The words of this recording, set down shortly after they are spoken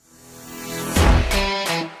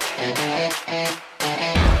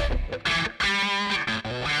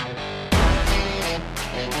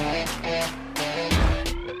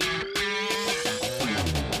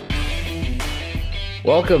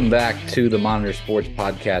Welcome back to the Monitor Sports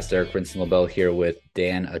Podcast. Eric Vincent LaBelle here with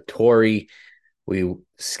Dan Attore. We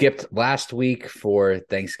skipped last week for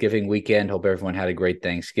Thanksgiving weekend. Hope everyone had a great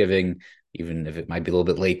Thanksgiving, even if it might be a little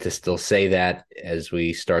bit late to still say that as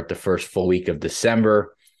we start the first full week of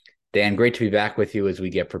December. Dan, great to be back with you as we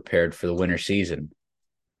get prepared for the winter season.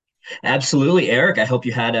 Absolutely, Eric. I hope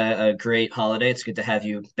you had a great holiday. It's good to have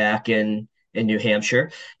you back in New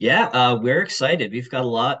Hampshire. Yeah, we're excited. We've got a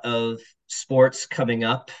lot of sports coming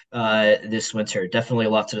up this winter. Definitely a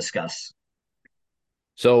lot to discuss.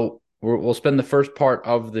 So we'll spend the first part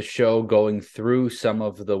of the show going through some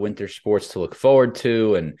of the winter sports to look forward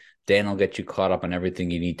to, and Dan will get you caught up on everything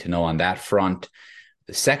you need to know on that front.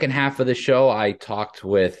 The second half of the show, I talked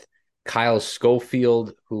with Kyle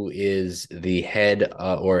Schofield, who is the head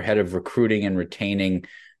of recruiting and retaining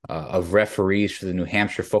of referees for the New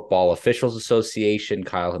Hampshire Football Officials Association.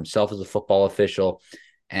 Kyle himself is a football official,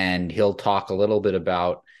 and he'll talk a little bit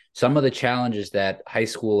about some of the challenges that high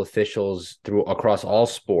school officials across all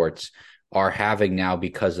sports are having now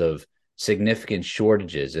because of significant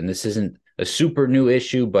shortages. And this isn't a super new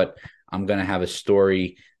issue, but I'm going to have a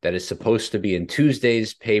story that is supposed to be in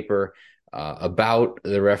Tuesday's paper about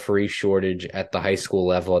the referee shortage at the high school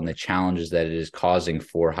level and the challenges that it is causing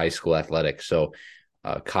for high school athletics. So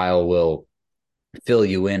Kyle will fill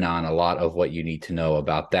you in on a lot of what you need to know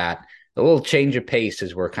about that. A little change of pace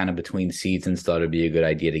as we're kind of between seasons. Thought it'd be a good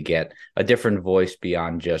idea to get a different voice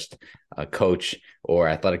beyond just a coach or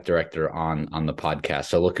athletic director on the podcast.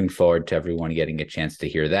 So looking forward to everyone getting a chance to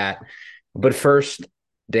hear that. But first,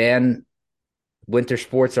 Dan, winter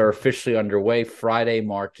sports are officially underway. Friday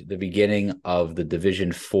marked the beginning of the Division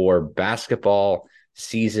IV basketball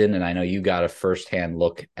season, and I know you got a firsthand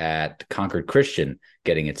look at Concord Christian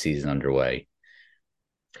getting its season underway.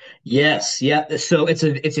 Yes, yeah. So it's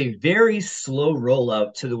a very slow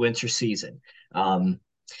rollout to the winter season. Um,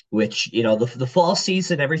 which the fall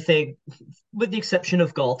season, everything with the exception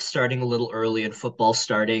of golf starting a little early and football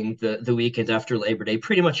starting the weekend after Labor Day,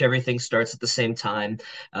 pretty much everything starts at the same time,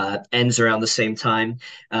 ends around the same time.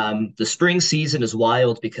 The spring season is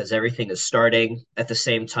wild because everything is starting at the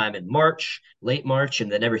same time in March, late March, and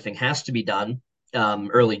then everything has to be done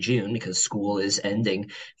early June because school is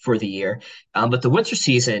ending for the year. But the winter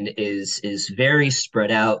season is very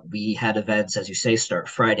spread out. We had events, as you say, start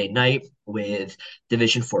Friday night with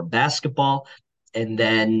Division Four basketball, and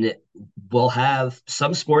then we'll have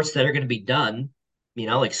some sports that are going to be done.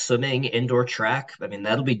 Like swimming, indoor track. I mean,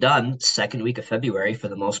 that'll be done second week of February for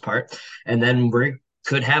the most part, and then we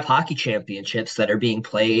could have hockey championships that are being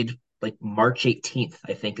played like March 18th,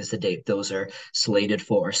 I think is the date those are slated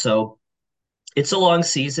for. So it's a long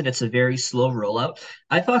season. It's a very slow rollout.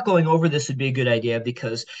 I thought going over this would be a good idea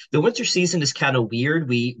because the winter season is kind of weird.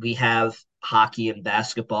 We have hockey and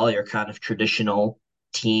basketball, your kind of traditional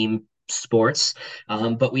team sports,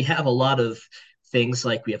 but we have a lot of things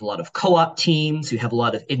like we have a lot of co-op teams. We have a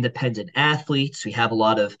lot of independent athletes. We have a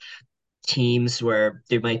lot of teams where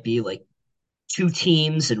there might be like two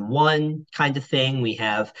teams in one kind of thing. We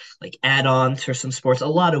have like add-ons for some sports, a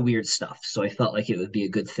lot of weird stuff. So I felt like it would be a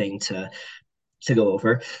good thing to go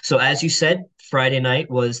over. So as you said, Friday night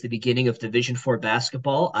was the beginning of Division Four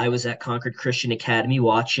basketball. I was at Concord Christian Academy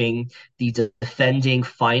watching the defending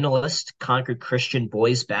finalist Concord Christian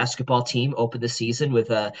boys basketball team open the season with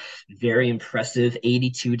a very impressive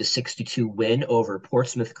 82-62 win over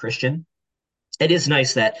Portsmouth Christian. It is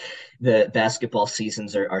nice that the basketball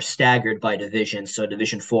seasons are staggered by division, so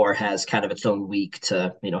Division Four has kind of its own week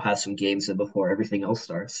to have some games in before everything else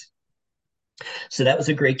starts. So that was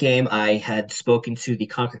a great game. I had spoken to the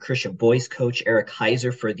Concord Christian boys coach, Eric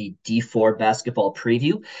Heiser, for the D4 basketball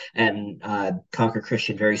preview. And Concord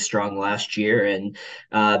Christian very strong last year and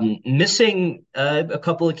missing a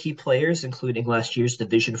couple of key players, including last year's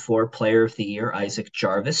Division Four Player of the Year, Isaac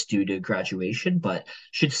Jarvis, due to graduation, but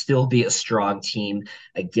should still be a strong team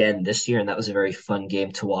again this year. And that was a very fun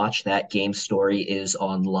game to watch. That game story is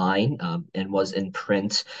online and was in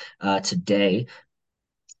print today.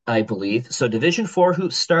 I believe. So Division Four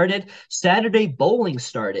hoops started. Saturday bowling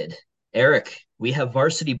started. Eric, we have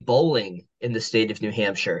varsity bowling in the state of New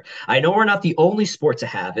Hampshire. I know we're not the only sport to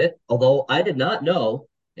have it, although I did not know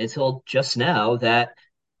until just now that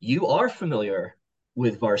you are familiar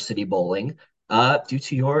with varsity bowling due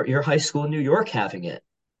to your high school in New York having it.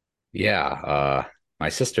 Yeah, my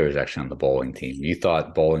sister is actually on the bowling team. You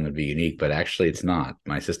thought bowling would be unique, but actually it's not.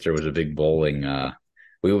 My sister was a big bowling.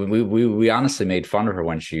 We honestly made fun of her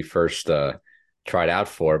when she first tried out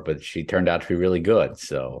for it, but she turned out to be really good.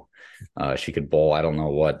 So she could bowl. I don't know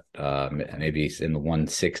what, maybe it's in the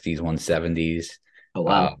 160s, 170s. Oh Uh,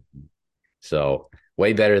 wow. so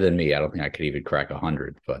way better than me. I don't think I could even crack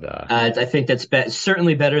 100, but I think that's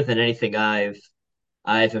certainly better than anything I've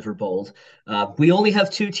ever bowled. We only have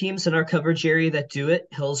two teams in our coverage area that do it: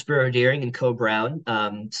 Hillsborough Deering and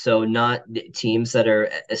Co-Brown. So not teams that are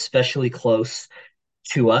especially close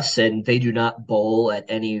to us, and they do not bowl at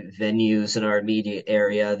any venues in our immediate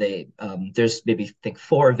area. There's maybe I think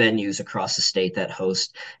four venues across the state that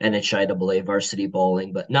host NHIAA varsity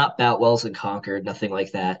bowling, but not Boutwells and Concord, nothing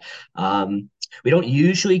like that. We don't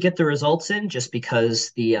usually get the results in just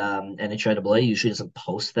because the NHIAA usually doesn't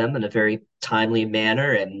post them in a very timely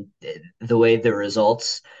manner, and the way the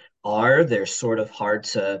results are, they're sort of hard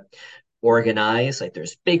to organize. Like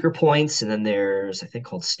there's Baker points, and then there's I think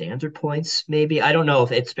called standard points. Maybe I don't know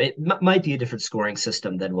if might be a different scoring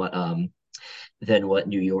system than what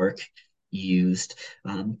New York used.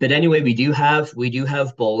 But anyway, we do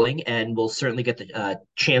have bowling, and we'll certainly get the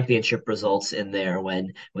championship results in there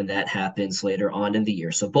when that happens later on in the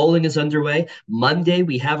year. So bowling is underway. Monday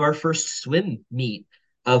we have our first swim meet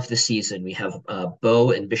of the season. We have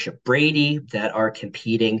Bo and Bishop Brady that are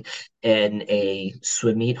competing in a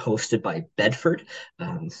swim meet hosted by Bedford.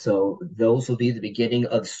 So those will be the beginning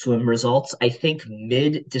of swim results. I think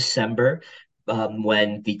mid-December,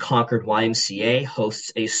 when the Concord YMCA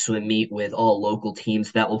hosts a swim meet with all local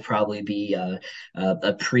teams. That will probably be a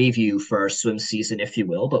preview for our swim season, if you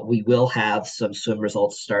will. But we will have some swim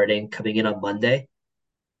results starting coming in on Monday.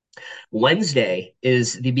 Wednesday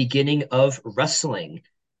is the beginning of wrestling.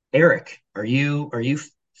 Eric, are you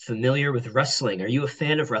familiar with wrestling? Are you a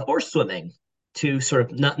fan of or swimming? Two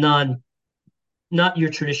sort of not your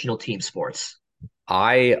traditional team sports.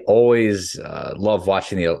 I always love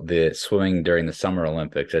watching the swimming during the Summer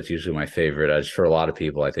Olympics. That's usually my favorite, as for a lot of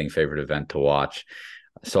people, I think, favorite event to watch.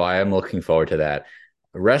 So I am looking forward to that.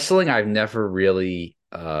 Wrestling, I've never really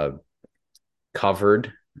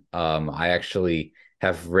covered. I actually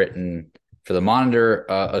have written for the Monitor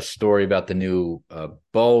a story about the new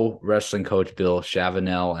Bow wrestling coach, Bill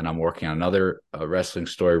Chavanel, and I'm working on another wrestling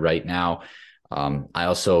story right now. I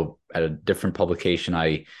also, at a different publication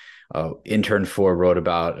I interned for, wrote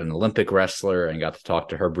about an Olympic wrestler and got to talk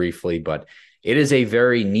to her briefly. But it is a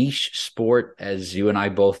very niche sport, as you and I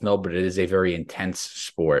both know, but it is a very intense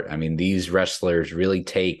sport. I mean, these wrestlers really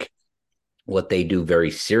take what they do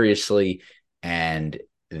very seriously, and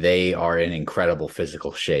they are in incredible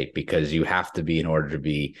physical shape because you have to be in order to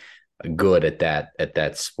be good at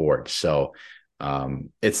that sport. So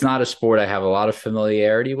it's not a sport I have a lot of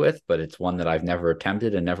familiarity with, but it's one that I've never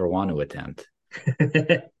attempted and never want to attempt.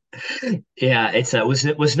 Yeah,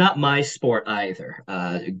 it was not my sport either,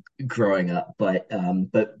 growing up, but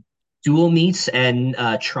dual meets and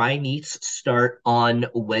tri meets start on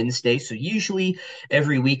Wednesday. So usually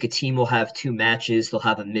every week a team will have two matches. They'll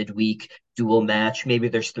have a midweek dual match. Maybe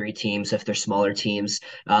there's three teams if they're smaller teams,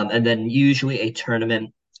 and then usually a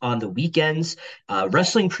tournament on the weekends.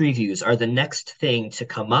 Wrestling previews are the next thing to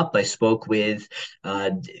come up. I spoke with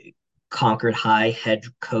Concord High head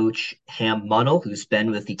coach Ham Munnell, who's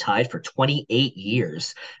been with the Tide for 28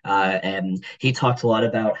 years, and he talked a lot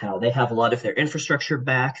about how they have a lot of their infrastructure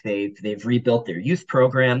back. They've rebuilt their youth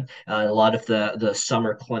program, a lot of the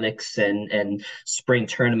summer clinics and spring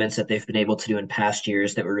tournaments that they've been able to do in past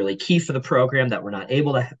years that were really key for the program that were not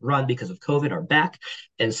able to run because of COVID are back,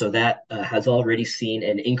 and so that has already seen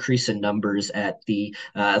an increase in numbers at least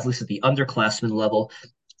at the underclassmen level.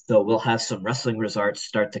 So we'll have some wrestling results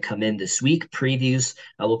start to come in this week. Previews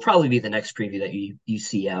will probably be the next preview that you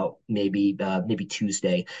see out. Maybe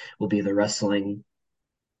Tuesday will be the wrestling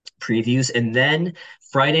previews, and then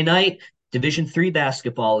Friday night Division 3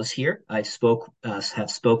 basketball is here.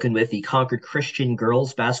 Have spoken with the Concord Christian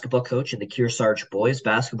girls basketball coach and the Kearsarge boys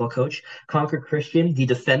basketball coach. Concord Christian, the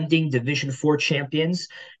defending Division 4 champions,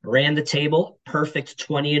 ran the table, perfect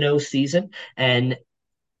 20-0 season, and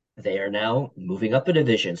they are now moving up a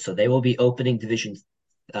division, so they will be opening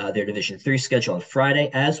their Division 3 schedule on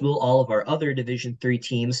Friday, as will all of our other Division 3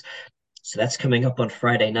 teams. So that's coming up on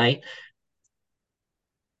Friday night.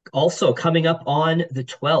 Also coming up on the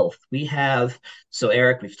 12th, so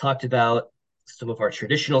Eric, we've talked about some of our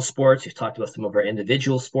traditional sports. We've talked about some of our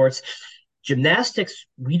individual sports. Gymnastics,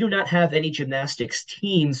 we do not have any gymnastics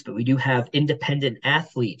teams, but we do have independent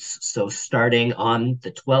athletes. So starting on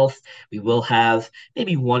the 12th, we will have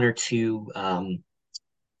maybe one or two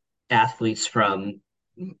athletes from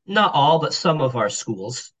not all, but some of our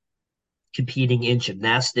schools competing in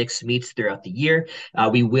gymnastics meets throughout the year.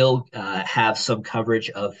 We will have some coverage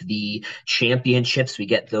of the championships. We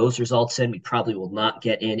get those results in. We probably will not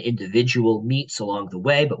get in individual meets along the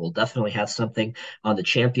way, but we'll definitely have something on the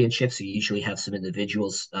championships. We usually have some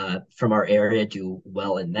individuals from our area do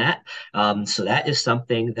well in that. So that is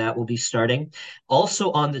something that will be starting.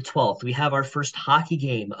 Also on the 12th, we have our first hockey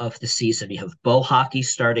game of the season. We have bow hockey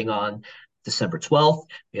starting on December 12th.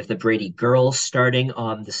 We have the Brady girls starting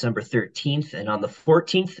on December 13th, and on the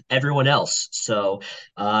 14th, everyone else. So,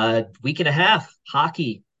 week and a half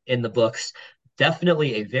hockey in the books.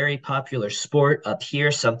 Definitely a very popular sport up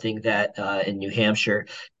here, something that in New Hampshire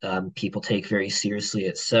people take very seriously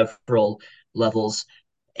at several levels.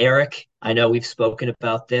 Eric, I know we've spoken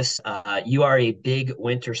about this. You are a big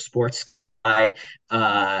winter sports guy.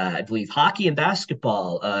 I believe hockey and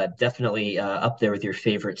basketball definitely up there with your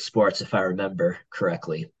favorite sports, if I remember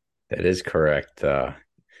correctly. That is correct.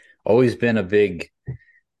 Always been a big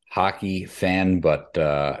hockey fan, but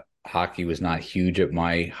hockey was not huge at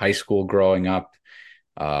my high school growing up.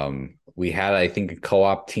 We had, I think, a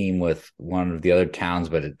co-op team with one of the other towns,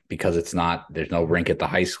 but because there's no rink at the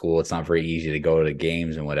high school, it's not very easy to go to the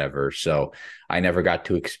games and whatever. So I never got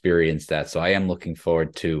to experience that. So I am looking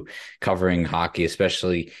forward to covering hockey,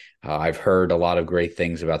 especially I've heard a lot of great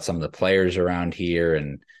things about some of the players around here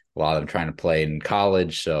and a lot of them trying to play in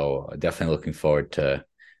college. So definitely looking forward to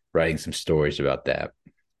writing some stories about that.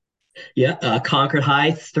 Yeah, Concord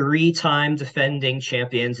High, three-time defending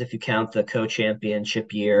champions if you count the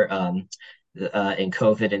co-championship year in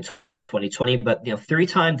COVID in 2020. But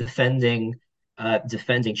three-time defending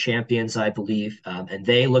champions, I believe, and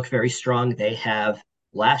they look very strong. They have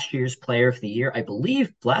last year's Player of the Year. I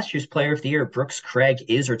believe last year's Player of the Year, Brooks Craig,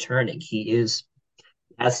 is returning. He has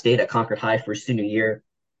stayed at Concord High for his senior year.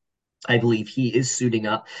 I believe he is suiting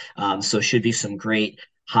up. So should be some great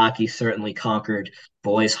hockey, certainly Concord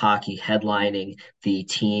boys hockey headlining the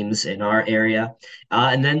teams in our area.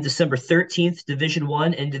 And then December 13th, Division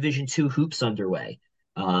One and Division Two hoops underway.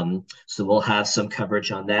 So we'll have some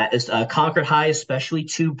coverage on that. As Concord High, especially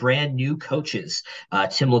two brand new coaches.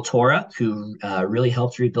 Tim Latora, who really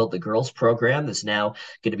helped rebuild the girls program, is now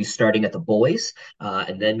going to be starting at the boys.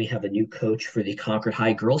 And then we have a new coach for the Concord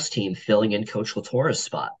High girls team, filling in Coach Latora's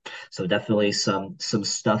spot. So definitely some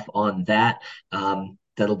stuff on that.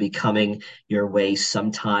 That'll be coming your way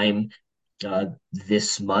sometime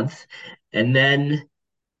this month. And then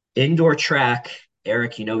indoor track.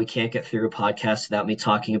 Eric, we can't get through a podcast without me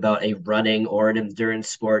talking about a running or an endurance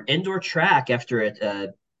sport. Indoor track, after I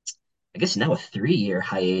guess now a 3-year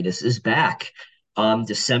hiatus, is back on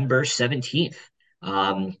December 17th.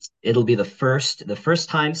 It'll be the first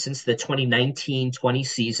time since the 2019-20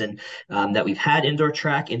 season that we've had indoor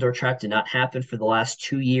track. Indoor track did not happen for the last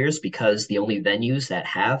 2 years because the only venues that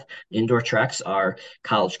have indoor tracks are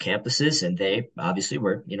college campuses, and they obviously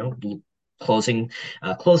were, closing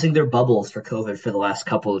their bubbles for COVID for the last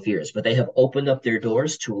couple of years. But they have opened up their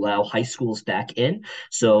doors to allow high schools back in.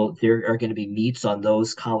 So there are going to be meets on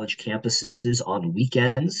those college campuses on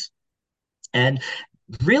weekends. And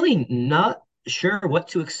really not sure what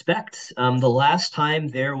to expect. The last time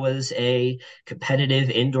there was a competitive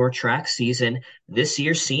indoor track season, this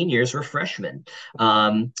year's seniors were freshmen.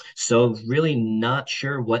 So really not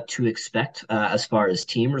sure what to expect as far as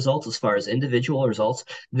team results, as far as individual results.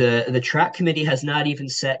 The track committee has not even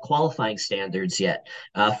set qualifying standards yet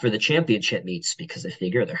for the championship meets because I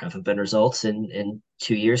figure there haven't been results in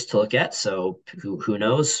 2 years to look at. So who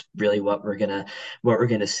knows really what we're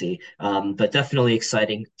gonna see. But definitely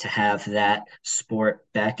exciting to have that sport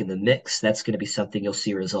back in the mix. That's going to be something you'll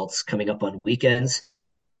see results coming up on weekends.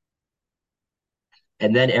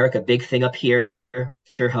 And then Eric, a big thing up here.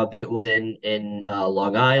 Sure how it was in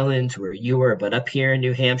Long Island where you were, but up here in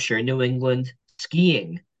New Hampshire, New England,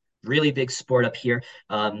 skiing, really big sport up here.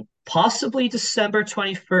 Possibly December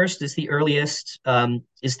 21st is the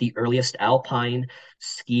earliest alpine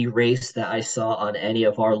ski race that I saw on any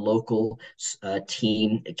of our local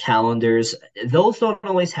team calendars. Those don't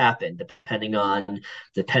always happen depending on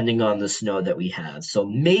the snow that we have. So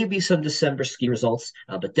maybe some December ski results,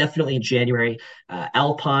 but definitely in January,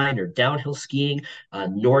 alpine or downhill skiing,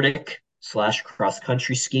 Nordic / cross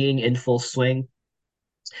country skiing in full swing.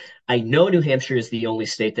 I know New Hampshire is the only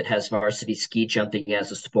state that has varsity ski jumping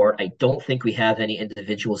as a sport. I don't think we have any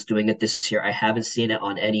individuals doing it this year. I haven't seen it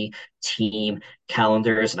on any team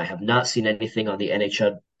calendars, and I have not seen anything on the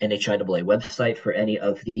NHIAA website for any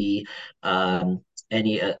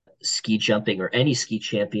ski jumping or any ski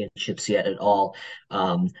championships yet at all.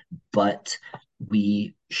 But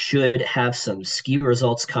we should have some ski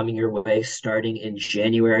results coming your way starting in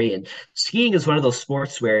January. And skiing is one of those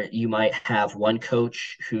sports where you might have one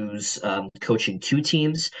coach who's coaching two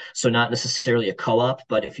teams. So not necessarily a co-op,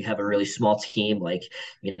 but if you have a really small team, like,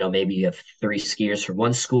 maybe you have three skiers from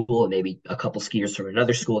one school and maybe a couple skiers from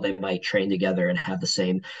another school, they might train together and have the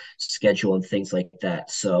same schedule and things like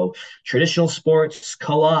that. So traditional sports,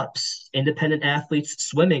 co-ops, independent athletes,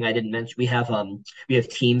 swimming, I didn't mention, we have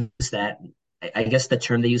teams that I guess the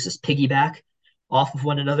term they use is piggyback off of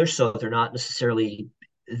one another. So they're not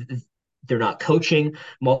coaching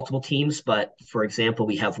multiple teams, but for example,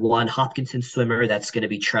 we have one Hopkinton swimmer that's going to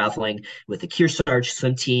be traveling with the Kearsarge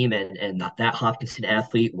swim team, and that Hopkinton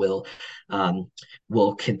athlete will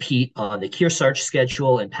compete on the Kearsarge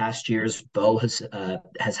schedule. In past years, Bo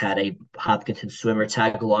has had a Hopkinton swimmer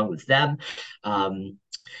tag along with them.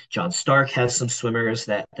 John Stark has some swimmers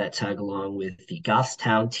that tag along with the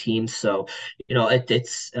Goffstown team. So,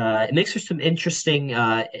 it makes for some interesting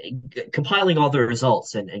compiling all the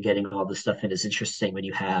results and getting all the stuff in is interesting when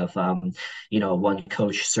you have one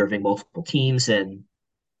coach serving multiple teams and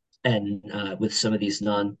with some of these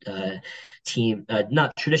not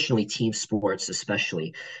traditionally team sports,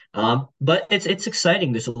 especially. But it's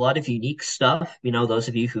exciting. There's a lot of unique stuff. Those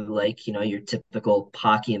of you who like, your typical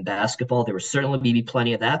hockey and basketball, there will certainly be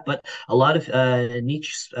plenty of that, but a lot of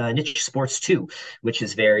niche sports too, which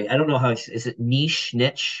is I don't know how, is it niche?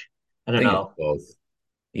 I I don't think it's know. both.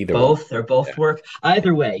 Either one. Both or both Yeah. work.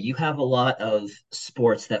 Either way, you have a lot of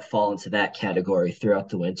sports that fall into that category throughout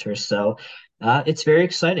the winter. So it's very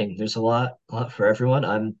exciting. There's a lot for everyone.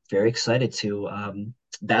 I'm very excited to.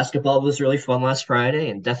 Basketball was really fun last Friday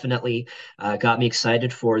and definitely got me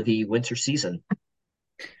excited for the winter season.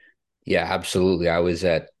 Yeah, absolutely. I was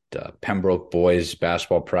at Pembroke boys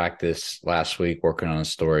basketball practice last week working on a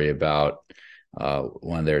story about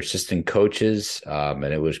one of their assistant coaches. And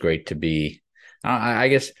it was great to be, I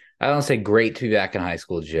guess, I don't say great to be back in high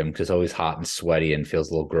school gym because it's always hot and sweaty and feels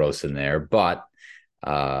a little gross in there. But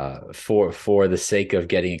for the sake of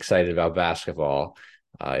getting excited about basketball,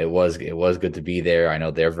 it was good to be there. I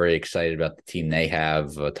know they're very excited about the team they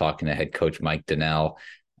have. Talking to head coach Mike Donnell,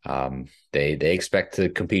 they expect to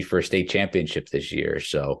compete for a state championship this year,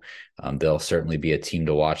 so they'll certainly be a team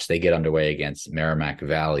to watch. They get underway against Merrimack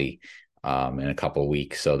Valley in a couple of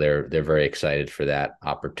weeks, so they're very excited for that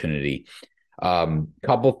opportunity.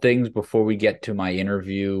 Couple things before we get to my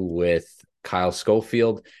interview with Kyle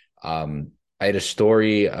Schofield. I had a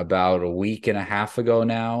story about a week and a half ago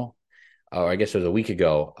now, or I guess it was a week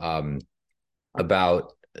ago,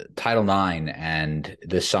 about Title IX, and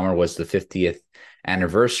this summer was the 50th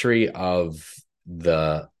anniversary of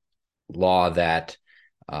the law that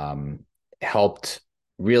helped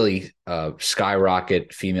really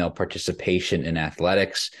skyrocket female participation in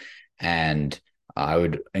athletics. And I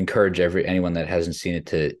would encourage anyone that hasn't seen it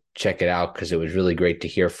to check it out because it was really great to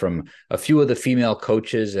hear from a few of the female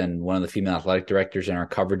coaches and one of the female athletic directors in our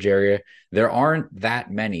coverage area. There aren't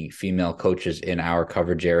that many female coaches in our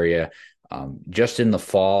coverage area. Just in the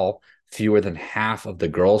fall, fewer than half of the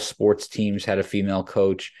girls' sports teams had a female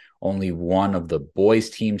coach. Only one of the boys'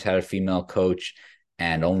 teams had a female coach.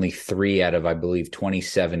 And only 3 out of, I believe,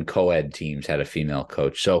 27 co-ed teams had a female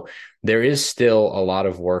coach. So there is still a lot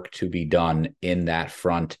of work to be done in that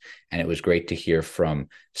front. And it was great to hear from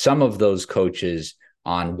some of those coaches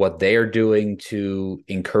on what they are doing to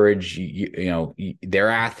encourage their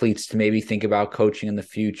athletes to maybe think about coaching in the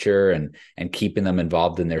future and keeping them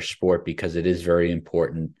involved in their sport, because it is very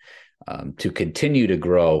important to continue to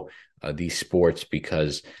grow these sports,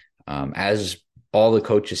 because as all the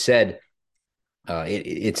coaches said,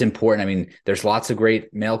 it's important. I mean, there's lots of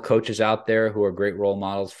great male coaches out there who are great role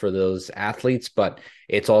models for those athletes, but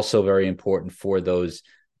it's also very important for those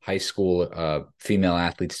high school female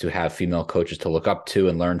athletes to have female coaches to look up to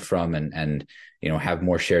and learn from and have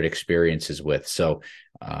more shared experiences with. So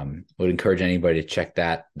would encourage anybody to check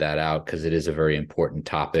that out, because it is a very important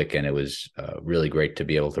topic, and it was really great to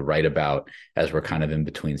be able to write about as we're kind of in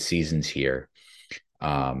between seasons here.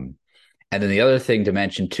 And then the other thing to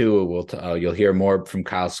mention too, you'll hear more from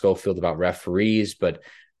Kyle Schofield about referees, but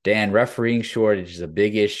Dan, refereeing shortage is a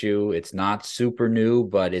big issue. It's not super new,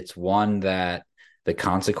 but it's one that the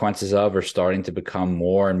consequences of are starting to become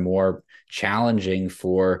more and more challenging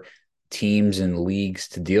for teams and leagues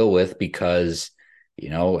to deal with, because,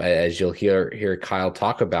 as you'll hear Kyle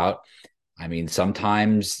talk about, I mean,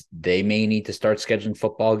 sometimes they may need to start scheduling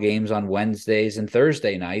football games on Wednesdays and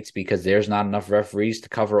Thursday nights because there's not enough referees to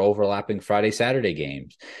cover overlapping Friday, Saturday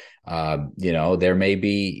games. There may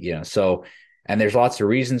be, so And there's lots of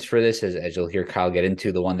reasons for this, as you'll hear Kyle get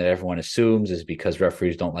into. The one that everyone assumes is because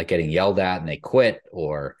referees don't like getting yelled at and they quit,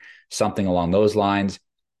 or something along those lines.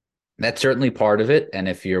 That's certainly part of it. And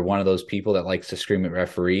if you're one of those people that likes to scream at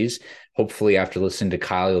referees, hopefully after listening to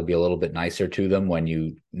Kyle, you'll be a little bit nicer to them when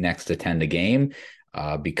you next attend a game,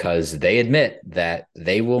 because they admit that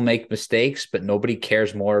they will make mistakes, but nobody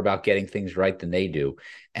cares more about getting things right than they do.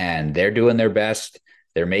 And they're doing their best.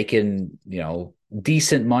 They're making,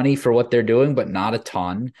 decent money for what they're doing, but not a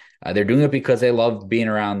ton. They're doing it because they love being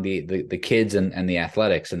around the kids and the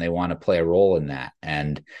athletics, and they want to play a role in that.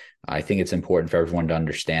 And I think it's important for everyone to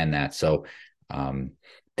understand that. So, Dan,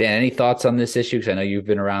 any thoughts on this issue? Because I know you've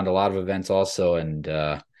been around a lot of events also, and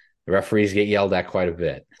the referees get yelled at quite a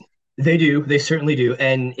bit. They do. They certainly do.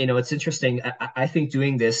 And it's interesting. I think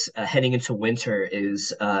doing this heading into winter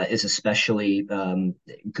is especially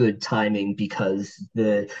good timing because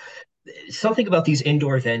the something about these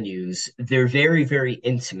indoor venues, they're very, very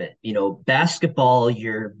intimate. Basketball,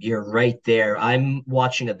 you're right there. I'm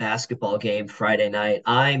watching a basketball game Friday night.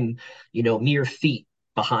 I'm, mere feet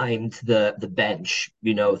behind the bench,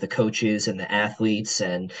 the coaches and the athletes.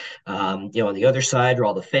 And on the other side where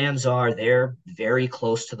all the fans are, they're very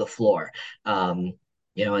close to the floor. And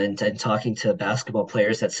talking to basketball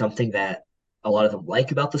players, that's something that a lot of them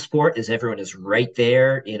like about the sport is everyone is right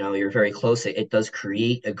there. You're very close. It does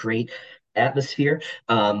create a great atmosphere.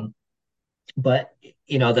 But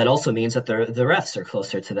that also means that the refs are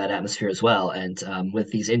closer to that atmosphere as well. And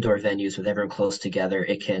with these indoor venues, with everyone close together,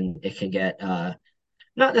 it can get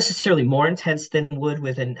not necessarily more intense than would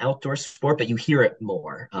with an outdoor sport, but you hear it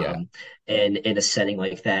more Yeah. and in a setting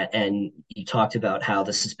like that. And you talked about how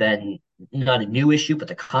this has been not a new issue, but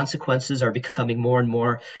the consequences are becoming more and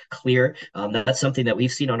more clear. That's something that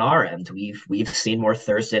we've seen on our end. We've seen more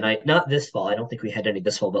Thursday night, not this fall. I don't think we had any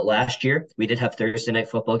this fall, but last year we did have Thursday night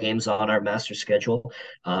football games on our master schedule.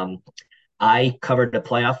 I covered a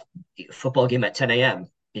playoff football game at 10 a.m.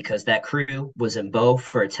 because that crew was in Bow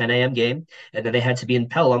for a 10 a.m. game, and then they had to be in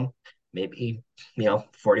Pelham, maybe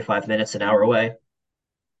 45 minutes, an hour away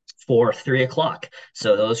for 3 o'clock.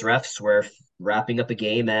 So those refs were wrapping up a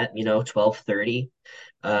game at 12:30,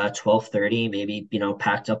 maybe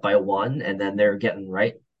packed up by 1, and then they're getting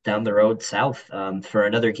right down the road south for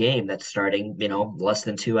another game that's starting less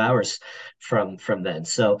than 2 hours from then.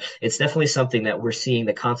 So it's definitely something that we're seeing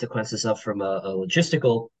the consequences of from a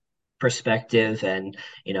logistical perspective. And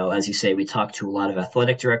as you say, we talk to a lot of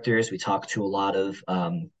athletic directors, we talk to a lot of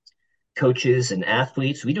coaches and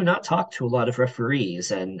athletes. We do not talk to a lot of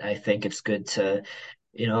referees, and I think it's good to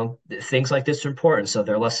things like this are important, so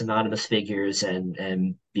they're less anonymous figures, and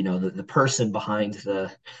the person behind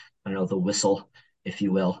the I don't know, the whistle, if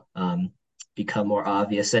you will, become more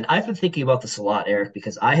obvious. And I've been thinking about this a lot, Eric,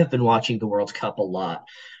 because I have been watching the World Cup a lot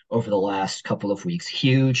over the last couple of weeks.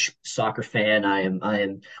 Huge soccer fan.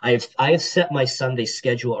 I have set my Sunday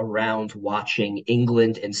schedule around watching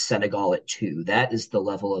England and Senegal at 2. That is the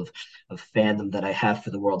level of fandom that I have for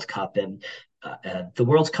the World Cup. And the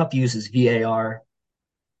World Cup uses VAR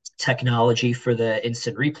technology for the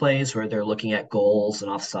instant replays where they're looking at goals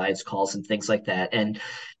and offsides calls and things like that.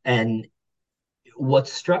 And what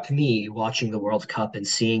struck me watching the World Cup and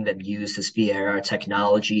seeing them use this VAR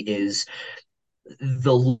technology is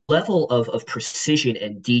the level of precision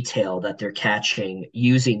and detail that they're catching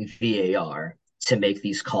using VAR to make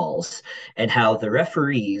these calls, and how the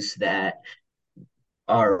referees that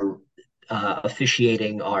are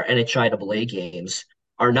officiating our NHIAA games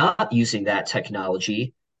are not using that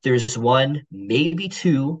technology. There's one, maybe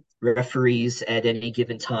two referees at any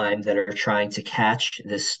given time that are trying to catch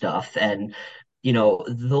this stuff. And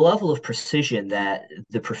the level of precision that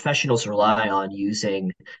the professionals rely on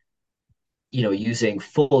using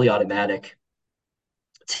fully automatic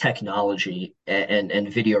technology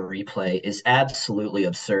and video replay is absolutely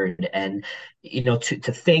absurd. And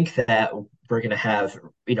to think that we're going to have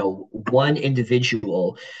one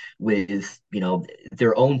individual with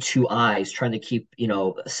their own two eyes trying to keep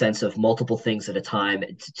a sense of multiple things at a time,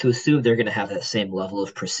 to assume they're going to have that same level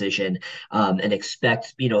of precision and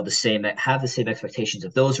expect have the same expectations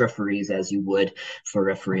of those referees as you would for a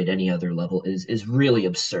referee at any other level is really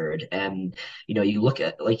absurd. And you look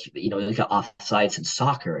at offsides in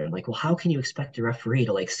soccer and like, well, how can you expect a referee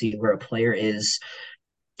to see where a player is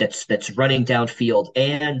that's running downfield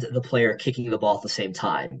and the player kicking the ball at the same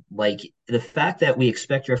time? Like, the fact that we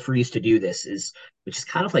expect referees to do this which is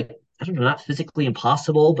kind of like, I don't know, not physically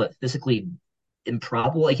impossible, but physically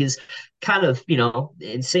improbable. Like is kind of,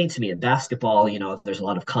 insane to me. In basketball, there's a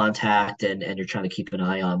lot of contact and you're trying to keep an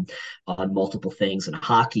eye on multiple things. In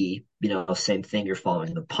hockey, same thing. You're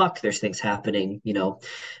following the puck. There's things happening,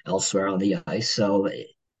 elsewhere on the ice. So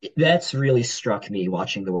that's really struck me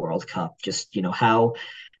watching the World Cup. Just,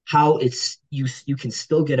 how it's you can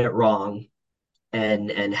still get it wrong,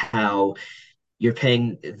 and how you're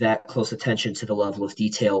paying that close attention to the level of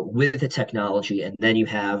detail with the technology. And then you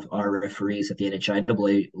have our referees at the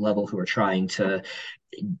NHIAA level who are trying to,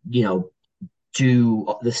 you know,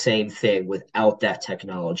 do the same thing without that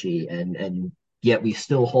technology. And yet we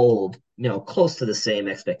still hold, close to the same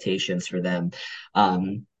expectations for them.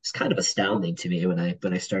 It's kind of astounding to me when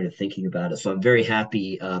I started thinking about it. So I'm very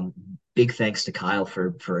happy. Big thanks to Kyle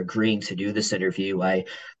for agreeing to do this interview.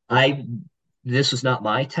 I this was not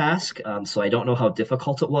my task, so I don't know how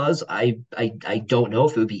difficult it was. I don't know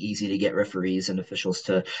if it would be easy to get referees and officials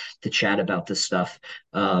to chat about this stuff,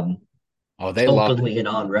 Oh, they love it. openly and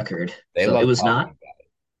on record. They So it love was talking not. about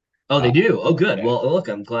Oh, it. they do. Oh, good. Yeah. Well, look,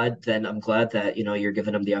 I'm glad that you're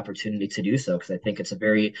giving them the opportunity to do so, because I think it's a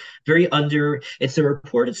very, very it's a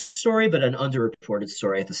reported story, but an underreported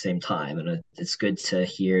story at the same time, and it's good to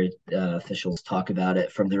hear officials talk about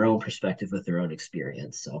it from their own perspective with their own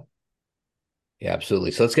experience. So. Yeah, absolutely.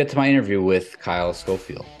 So let's get to my interview with Kyle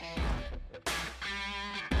Schofield.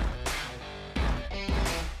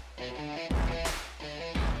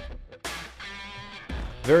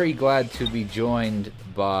 Very glad to be joined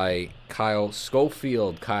by Kyle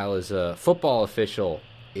Schofield. Kyle is a football official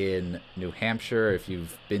in New Hampshire. If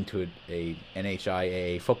you've been to a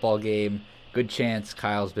NHIAA football game, good chance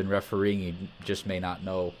Kyle's been refereeing. You just may not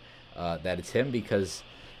know that it's him because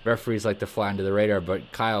referees like to fly under the radar.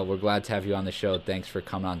 But Kyle, we're glad to have you on the show. Thanks for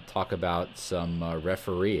coming on to talk about some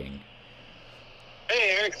refereeing.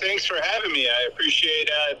 Hey, Eric, thanks for having me. I appreciate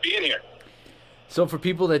being here. So for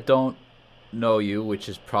people that don't know you, which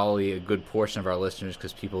is probably a good portion of our listeners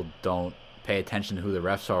because people don't pay attention to who the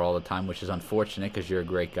refs are all the time, which is unfortunate because you're a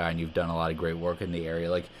great guy and you've done a lot of great work in the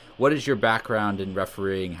area. Like, what is your background in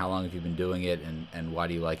refereeing? How long have you been doing it, and why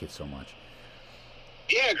do you like it so much?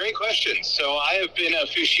 Yeah, great question. So I have been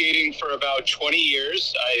officiating for about 20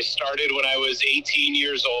 years. I started when I was 18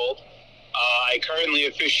 years old. I currently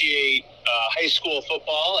officiate high school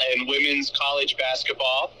football and women's college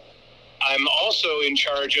basketball. I'm also in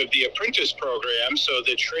charge of the apprentice program, so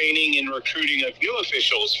the training and recruiting of new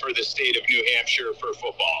officials for the state of New Hampshire for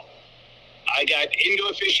football. I got into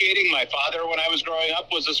officiating. My father, when I was growing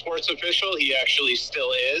up, was a sports official. He actually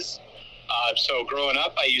still is. So growing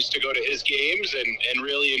up, I used to go to his games and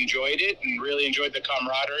really enjoyed it and really enjoyed the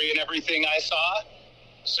camaraderie and everything I saw.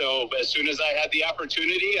 So as soon as I had the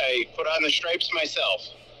opportunity, I put on the stripes myself.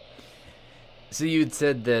 So you'd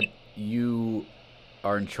said that you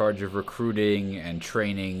are in charge of recruiting and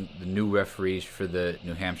training the new referees for the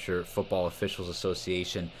New Hampshire Football Officials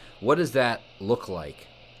Association. What does that look like?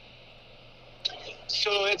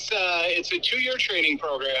 So it's a 2-year training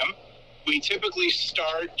program. We typically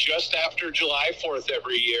start just after July 4th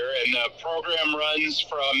every year, and the program runs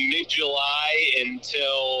from mid-July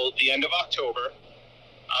until the end of October.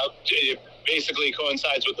 It basically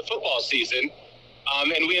coincides with the football season.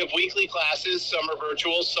 And we have weekly classes. Some are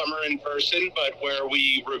virtual, some are in person, but where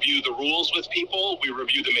we review the rules with people, we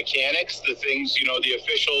review the mechanics, the things, the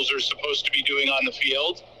officials are supposed to be doing on the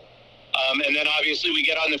field. And then obviously we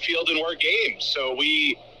get on the field and work games. So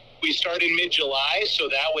we start in mid-July, so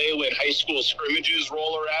that way when high school scrimmages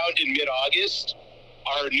roll around in mid-August,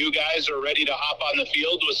 our new guys are ready to hop on the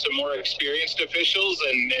field with some more experienced officials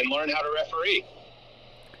and learn how to referee.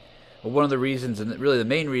 Well, one of the reasons, and really the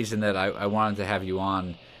main reason that I wanted to have you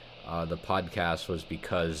on the podcast was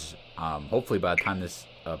because hopefully by the time this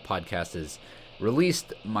podcast is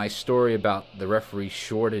released, my story about the referee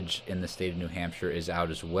shortage in the state of New Hampshire is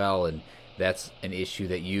out as well, and that's an issue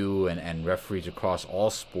that you and referees across all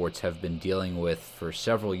sports have been dealing with for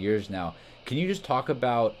several years now. Can you just talk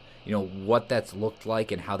about what that's looked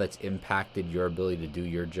like and how that's impacted your ability to do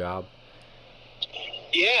your job?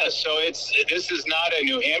 Yeah, so this is not a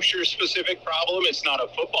New Hampshire specific problem. It's not a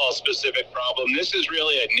football specific problem. This is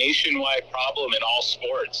really a nationwide problem in all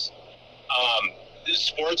sports.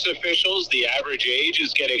 Sports officials, the average age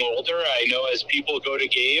is getting older. I know as people go to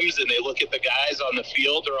games and they look at the guys on the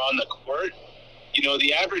field or on the court,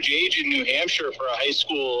 the average age in New Hampshire for a high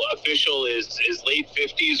school official is late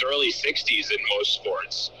 50s, early 60s in most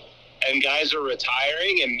sports. And guys are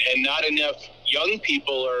retiring and not enough young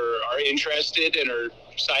people are interested and are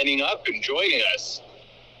signing up and joining us.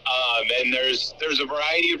 And there's a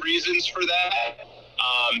variety of reasons for that.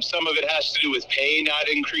 Some of it has to do with pay not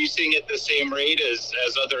increasing at the same rate as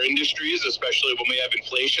other industries, especially when we have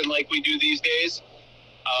inflation like we do these days.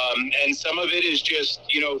 And some of it is just,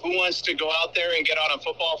 who wants to go out there and get on a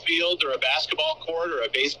football field or a basketball court or a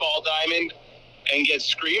baseball diamond and get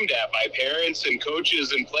screamed at by parents and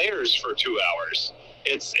coaches and players for 2 hours?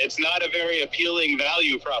 It's not a very appealing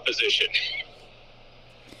value proposition.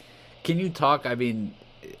 Can you talk, I mean,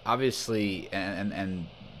 obviously, and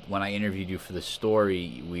when I interviewed you for the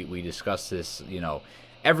story, we discussed this,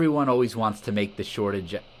 everyone always wants to make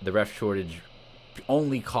the ref shortage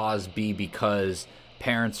only cause be because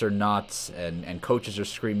parents are nuts and coaches are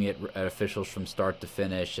screaming at officials from start to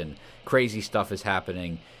finish and crazy stuff is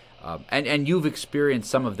happening. And you've experienced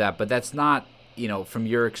some of that, but that's not, from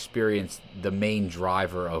your experience, the main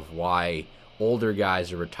driver of why older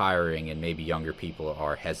guys are retiring and maybe younger people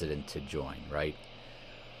are hesitant to join, right?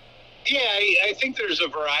 Yeah, I think there's a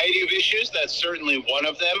variety of issues. That's certainly one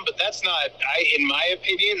of them, but that's not, in my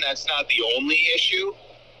opinion, that's not the only issue.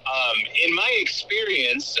 In my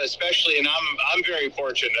experience, especially, and I'm very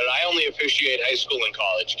fortunate, I only officiate high school and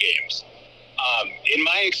college games. In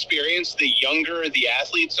my experience, the younger the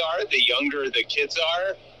athletes are, the younger the kids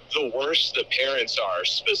are, the worse the parents are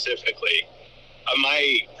specifically.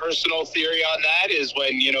 My personal theory on that is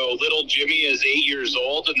when, little Jimmy is 8 years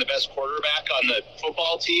old and the best quarterback on the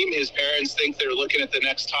football team, his parents think they're looking at the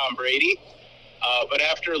next Tom Brady. But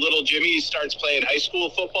after little Jimmy starts playing high school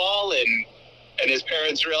football and his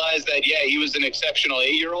parents realize that, yeah, he was an exceptional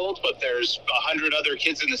 8-year-old, but there's 100 other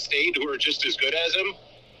kids in the state who are just as good as him,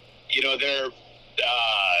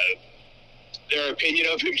 their opinion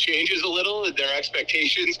of him changes a little, and their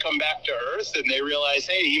expectations come back to earth, and they realize,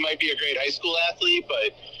 hey, he might be a great high school athlete,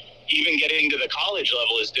 but even getting to the college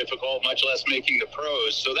level is difficult, much less making the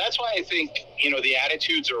pros. So that's why I think, the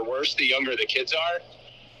attitudes are worse the younger the kids are.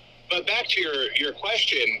 But back to your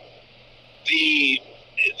question, the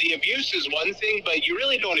abuse is one thing, but you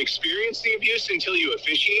really don't experience the abuse until you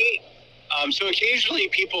officiate. So occasionally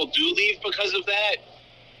people do leave because of that.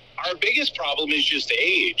 Our biggest problem is just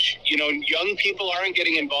age. Young people aren't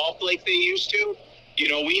getting involved like they used to.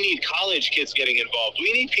 We need college kids getting involved.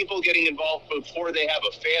 We need people getting involved before they have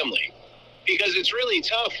a family. Because it's really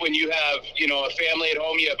tough when you have, a family at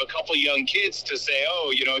home, you have a couple young kids to say,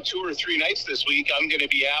 2 or 3 nights this week, I'm going to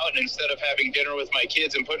be out, and instead of having dinner with my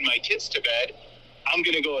kids and putting my kids to bed, I'm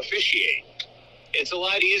going to go officiate. It's a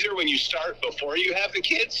lot easier when you start before you have the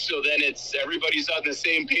kids, so then everybody's on the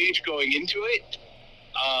same page going into it.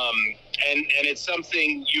 And it's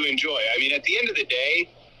something you enjoy. I mean, at the end of the day,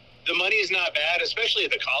 the money is not bad, especially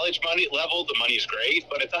at the college money level. The money's great,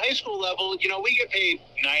 but at the high school level, we get paid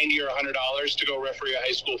 $90 or $100 to go referee a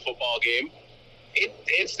high school football game.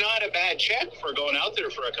 It's not a bad check for going out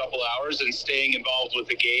there for a couple hours and staying involved with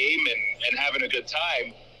the game and having a good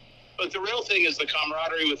time. But the real thing is the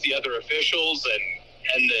camaraderie with the other officials,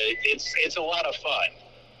 and it's a lot of fun.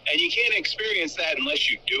 And you can't experience that unless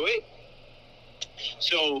you do it.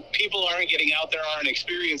 So people aren't getting out there, aren't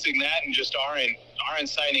experiencing that, and just aren't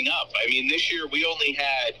signing up. I mean, this year we only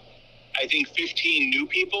had, I think, 15 new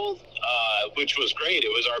people, which was great. It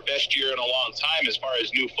was our best year in a long time as far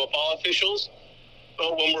as new football officials.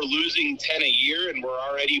 But when we're losing 10 a year and we're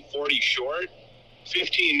already 40 short,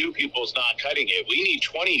 15 new people is not cutting it. We need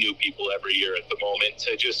 20 new people every year at the moment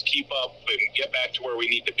to just keep up and get back to where we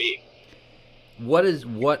need to be.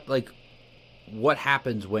 What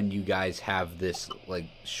happens when you guys have this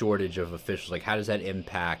shortage of officials? How does that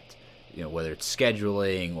impact, whether it's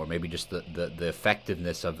scheduling or maybe just the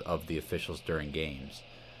effectiveness of the officials during games?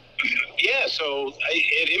 Yeah, so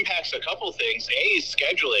it impacts a couple things. A,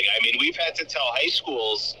 scheduling. I mean, we've had to tell high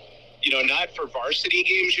schools, not for varsity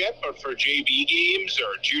games yet, but for JV games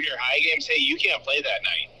or junior high games, hey, you can't play that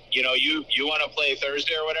night. You want to play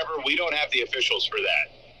Thursday or whatever, we don't have the officials for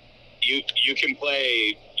that. You can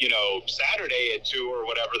play, Saturday at 2 or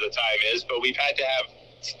whatever the time is, but we've had to have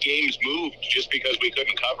games moved just because we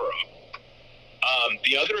couldn't cover them.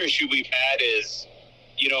 The other issue we've had is,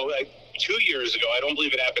 2 years ago, I don't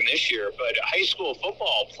believe it happened this year, but high school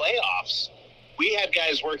football playoffs, we had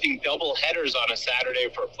guys working double headers on a Saturday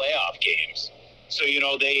for playoff games. So,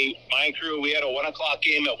 my crew, we had a 1 o'clock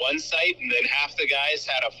game at one site, and then half the guys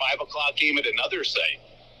had a 5 o'clock game at another site.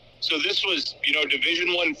 So this was, Division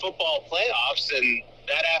I football playoffs, and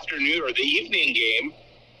that afternoon or the evening game,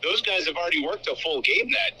 those guys have already worked a full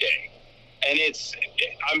game that day. And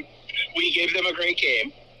we gave them a great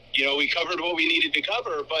game. We covered what we needed to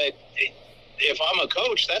cover, but if I'm a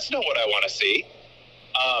coach, that's not what I want to see.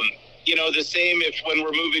 The same if when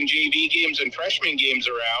we're moving JV games and freshman games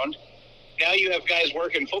around, now you have guys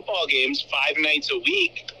working football games 5 nights a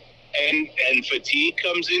week. and fatigue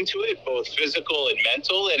comes into it, both physical and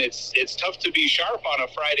mental. And it's tough to be sharp on a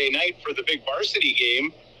Friday night for the big varsity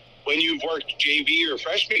game when you've worked JV or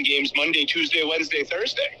freshman games Monday, Tuesday, Wednesday,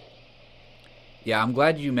 Thursday. Yeah, I'm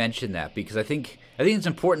glad you mentioned that, because I think it's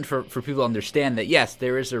important for people to understand that, yes,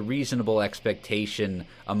 there is a reasonable expectation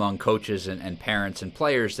among coaches and parents and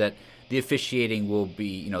players that the officiating will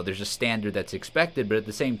be, there's a standard that's expected. But at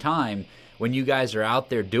the same time, when you guys are out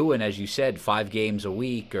there doing, as you said, 5 games a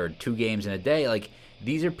week or 2 games in a day, like,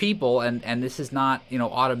 these are people, and this is not,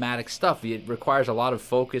 automatic stuff. It requires a lot of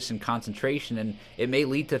focus and concentration, and it may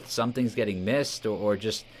lead to some things getting missed or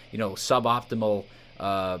just, suboptimal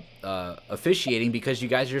officiating because you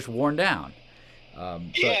guys are just worn down.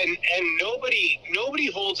 And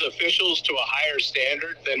nobody holds officials to a higher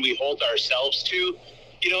standard than we hold ourselves to.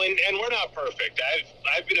 And we're not perfect.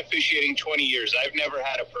 I've been officiating 20 years. I've never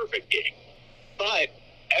had a perfect game. But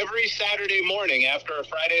every Saturday morning after a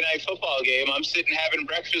Friday night football game, I'm sitting having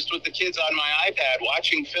breakfast with the kids on my iPad,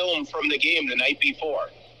 watching film from the game the night before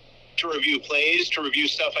to review plays, to review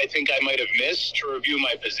stuff I think I might have missed, to review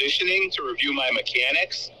my positioning, to review my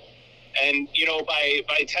mechanics. And,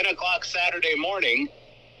 by 10 o'clock Saturday morning,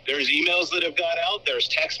 there's emails that have got out. There's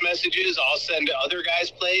text messages. I'll send other guys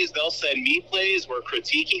plays. They'll send me plays. We're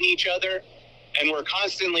critiquing each other, and we're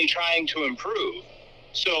constantly trying to improve.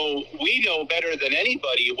 So we know better than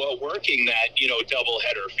anybody what working that,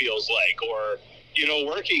 doubleheader feels like, or,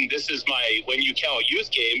 working, this is when you count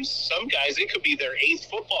youth games, some guys, it could be their 8th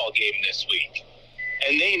football game this week.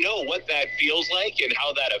 And they know what that feels like and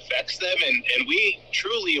how that affects them. And we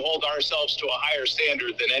truly hold ourselves to a higher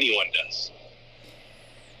standard than anyone does.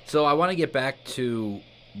 So I want to get back to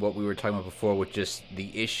what we were talking about before, with just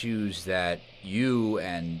the issues that you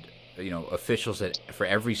and officials that for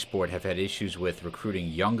every sport have had issues with recruiting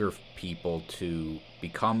younger people to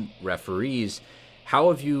become referees.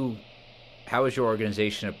 How has your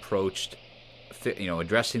organization approached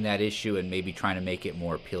addressing that issue and maybe trying to make it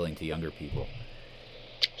more appealing to younger people?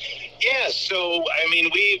 Yeah, so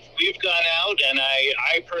we've gone out, and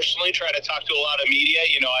I personally try to talk to a lot of media.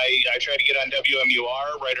 I try to get on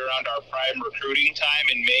WMUR right around our prime recruiting time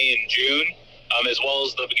in May and June, as well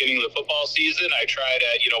as the beginning of the football season. I try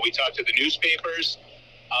to, we talk to the newspapers.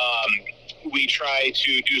 We try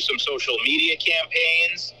to do some social media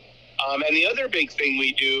campaigns. And the other big thing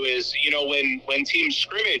we do is, when teams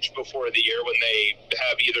scrimmage before the year, when they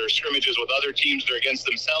have either scrimmages with other teams or against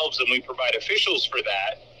themselves, and we provide officials for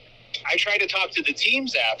that, I try to talk to the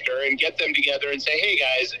teams after and get them together and say, hey,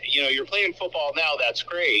 guys, you're playing football now. That's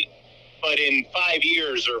great. But in 5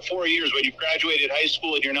 years or 4 years, when you've graduated high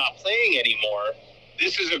school and you're not playing anymore,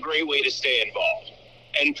 this is a great way to stay involved.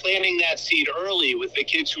 And planting that seed early with the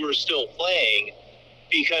kids who are still playing,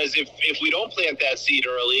 because if we don't plant that seed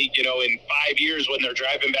early, in 5 years when they're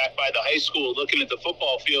driving back by the high school, looking at the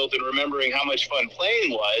football field and remembering how much fun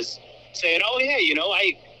playing was, saying, oh, yeah,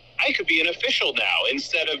 I could be an official now,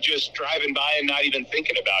 instead of just driving by and not even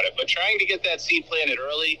thinking about it. But trying to get that seed planted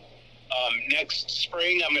early. Next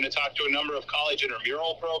spring, I'm going to talk to a number of college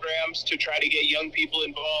intramural programs to try to get young people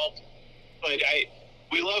involved. But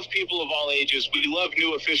we love people of all ages. We love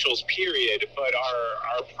new officials, period. But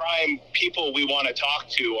our prime people we want to talk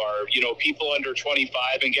to are, people under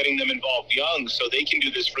 25, and getting them involved young so they can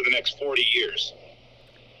do this for the next 40 years.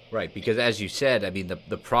 Right, because as you said,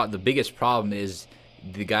 the biggest problem is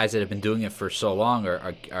the guys that have been doing it for so long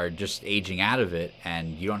are just aging out of it,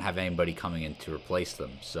 and you don't have anybody coming in to replace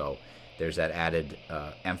them. So there's that added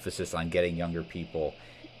emphasis on getting younger people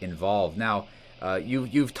involved. Now,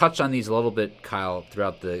 you've touched on these a little bit, Kyle,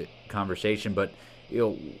 throughout the conversation, but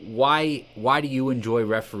why do you enjoy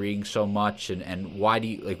refereeing so much, and why do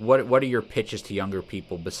you what are your pitches to younger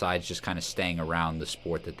people besides just kind of staying around the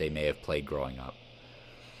sport that they may have played growing up?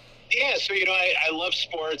 Yeah, so I love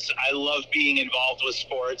sports. I love being involved with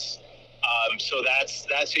sports. So that's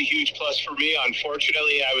a huge plus for me.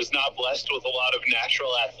 Unfortunately, I was not blessed with a lot of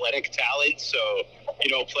natural athletic talent. So,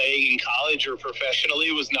 playing in college or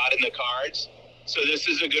professionally was not in the cards. So this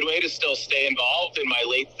is a good way to still stay involved. In my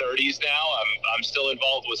late 30s now, I'm still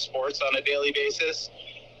involved with sports on a daily basis.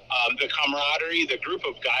 The camaraderie, the group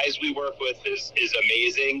of guys we work with is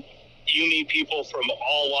amazing. You meet people from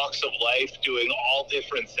all walks of life doing all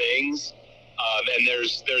different things. And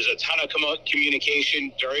there's a ton of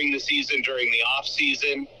communication during the season, during the off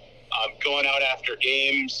season, going out after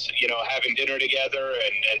games, having dinner together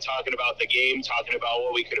and talking about the game, talking about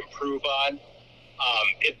what we could improve on.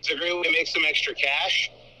 It's a great way to make some extra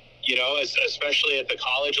cash, especially at the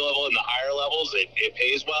college level and the higher levels, it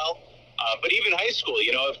pays well. But even high school,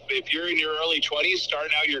 if you're in your early 20s,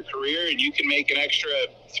 starting out your career, and you can make an extra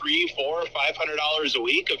 $300, $400, $500 a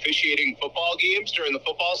week officiating football games during the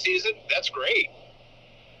football season, that's great.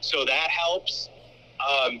 So that helps.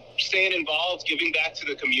 Staying involved, giving back to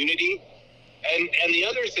the community. And the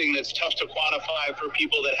other thing that's tough to quantify for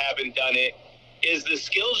people that haven't done it is the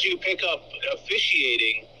skills you pick up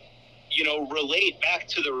officiating, relate back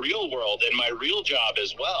to the real world and my real job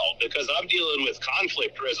as well, because I'm dealing with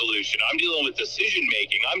conflict resolution. I'm dealing with decision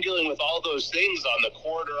making. I'm dealing with all those things on the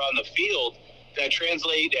court or on the field that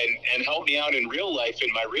translate and help me out in real life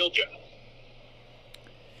in my real job.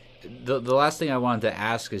 The last thing I wanted to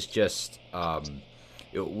ask is just,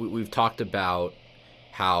 we've talked about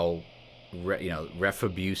how ref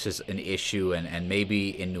abuse is an issue, and maybe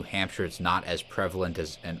in New Hampshire it's not as prevalent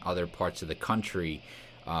as in other parts of the country.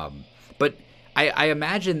 But I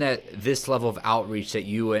imagine that this level of outreach that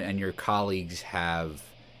you and your colleagues have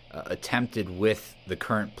attempted with the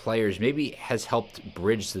current players maybe has helped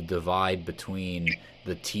bridge the divide between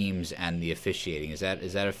the teams and the officiating. Is that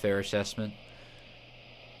a fair assessment?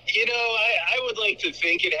 I would like to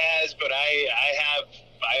think it has, but I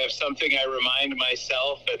have something I remind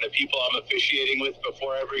myself and the people I'm officiating with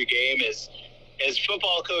before every game is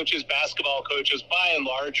football coaches, basketball coaches, by and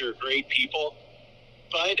large, are great people.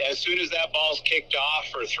 But as soon as that ball's kicked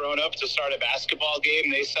off or thrown up to start a basketball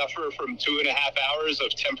game, they suffer from 2.5 hours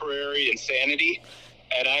of temporary insanity,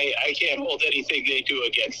 and I can't hold anything they do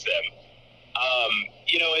against them.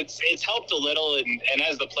 It's helped a little, and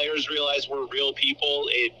as the players realize we're real people,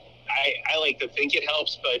 I like to think it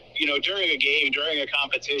helps. But during a game, during a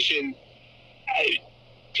competition,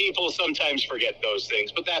 people sometimes forget those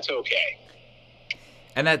things, but that's okay.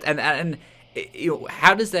 And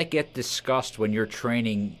how does that get discussed when you're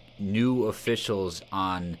training new officials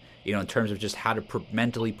on, in terms of just how to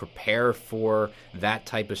mentally prepare for that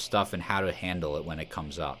type of stuff and how to handle it when it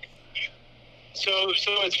comes up? So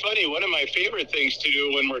it's funny. One of my favorite things to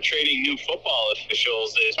do when we're training new football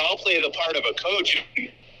officials is I'll play the part of a coach.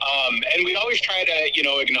 And we always try to,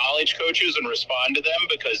 acknowledge coaches and respond to them,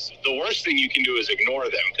 because the worst thing you can do is ignore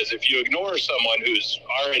them. Because if you ignore someone who's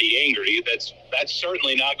already angry, that's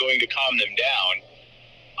certainly not going to calm them down.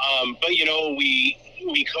 But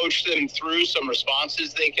we coach them through some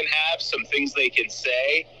responses they can have, some things they can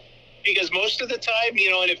say, because most of the time,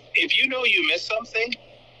 and if you miss something,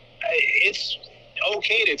 it's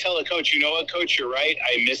okay to tell a coach, coach, you're right.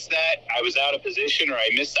 I missed that. I was out of position, or I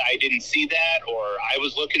didn't see that, or I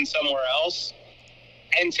was looking somewhere else.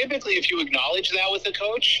 And typically, if you acknowledge that with a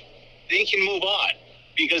coach, they can move on,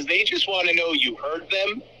 because they just want to know you heard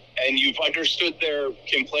them and you've understood their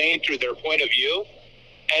complaint or their point of view.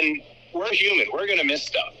 And we're human. We're going to miss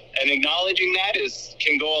stuff. And acknowledging that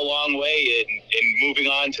can go a long way in moving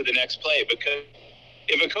on to the next play, because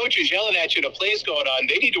if a coach is yelling at you and a play's going on,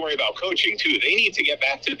 they need to worry about coaching too. They need to get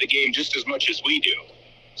back to the game just as much as we do.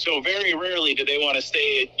 So very rarely do they want to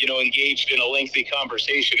stay, engaged in a lengthy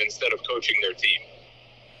conversation instead of coaching their team.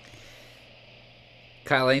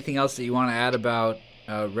 Kyle, anything else that you want to add about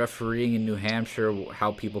refereeing in New Hampshire,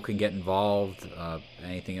 how people can get involved,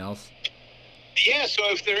 anything else? Yeah,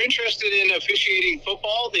 so if they're interested in officiating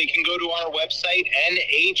football, they can go to our website,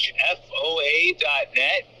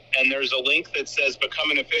 nhfoa.net. And there's a link that says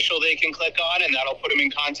Become an Official they can click on, and that'll put them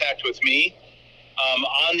in contact with me.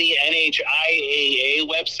 On the NHIAA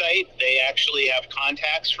website, they actually have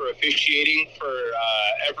contacts for officiating for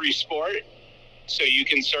every sport. So you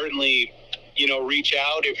can certainly, reach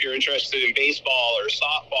out if you're interested in baseball or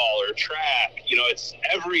softball or track. It's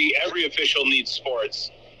every official needs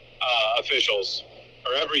sports officials.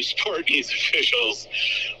 Or every sport needs officials.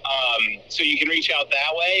 So you can reach out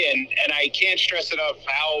that way. And I can't stress enough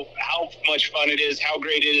how much fun it is, how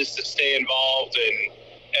great it is to stay involved,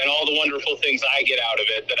 and all the wonderful things I get out of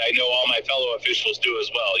it that I know all my fellow officials do as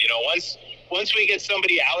well. Once we get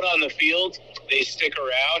somebody out on the field, they stick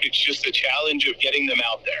around. It's just a challenge of getting them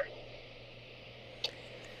out there.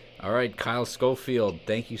 All right, Kyle Schofield,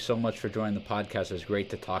 thank you so much for joining the podcast. It was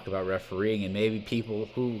great to talk about refereeing, and maybe people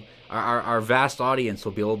who our vast audience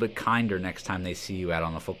will be a little bit kinder next time they see you out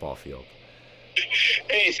on the football field.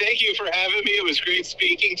 Hey, thank you for having me. It was great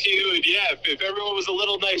speaking to you. And yeah, if everyone was a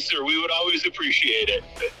little nicer, we would always appreciate it.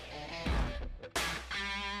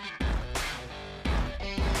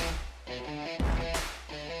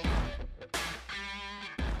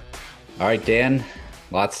 All right, Dan.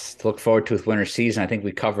 Lots to look forward to with winter season. I think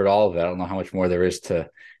we covered all of it. I don't know how much more there is to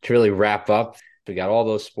really wrap up. We got all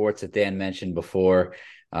those sports that Dan mentioned before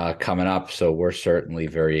coming up, so we're certainly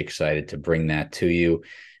very excited to bring that to you.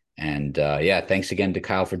 And thanks again to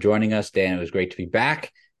Kyle for joining us. Dan, it was great to be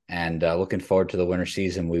back, and looking forward to the winter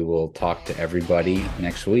season. We will talk to everybody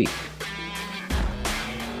next week.